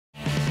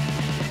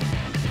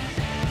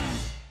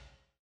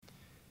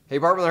Hey,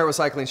 Barbara here with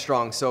Cycling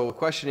Strong. So the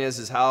question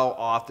is how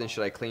often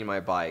should I clean my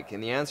bike?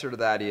 And the answer to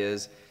that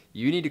is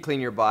you need to clean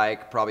your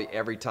bike probably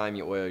every time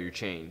you oil your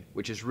chain,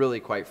 which is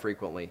really quite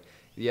frequently.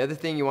 The other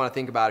thing you want to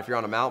think about if you're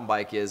on a mountain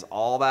bike is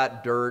all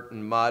that dirt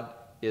and mud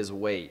is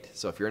weight.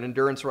 So if you're an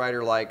endurance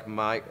rider like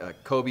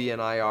Kobe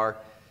and I are,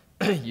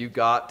 you've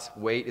got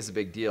weight is a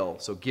big deal.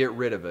 So get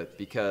rid of it,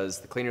 because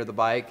the cleaner the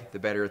bike, the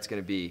better it's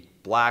going to be.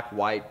 Black,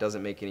 white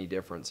doesn't make any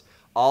difference.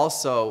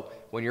 Also,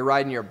 when you're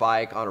riding your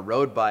bike on a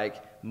road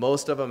bike,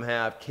 most of them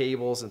have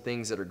cables and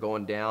things that are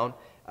going down.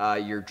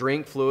 Your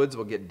drink fluids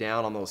will get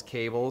down on those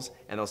cables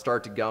and they'll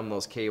start to gum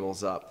those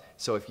cables up.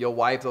 So if you'll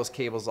wipe those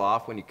cables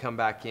off when you come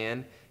back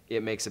in,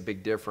 it makes a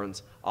big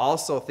difference.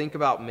 Also, think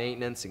about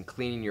maintenance and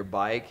cleaning your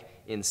bike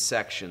in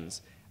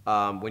sections.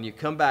 When you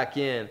come back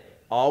in,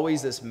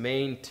 always this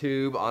main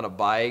tube on a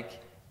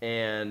bike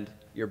and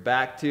your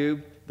back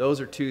tube,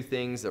 those are two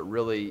things that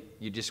really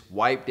you just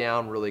wipe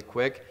down really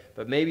quick,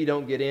 but maybe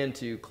don't get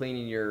into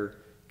cleaning your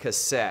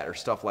cassette or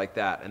stuff like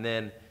that. And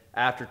then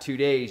after 2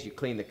 days, you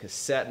clean the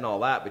cassette and all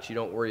that, but you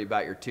don't worry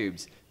about your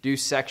tubes. Do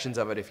sections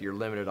of it if you're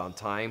limited on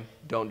time.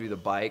 Don't do the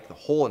bike, the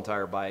whole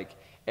entire bike,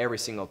 every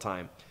single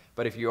time.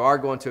 But if you are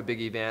going to a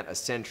big event, a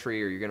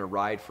century, or you're gonna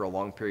ride for a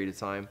long period of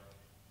time,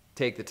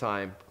 take the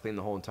time, clean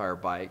the whole entire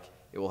bike.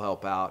 It will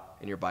help out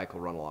and your bike will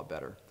run a lot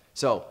better.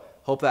 So,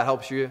 hope that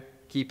helps you.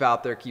 Keep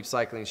out there, keep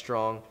cycling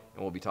strong,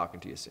 and we'll be talking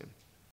to you soon.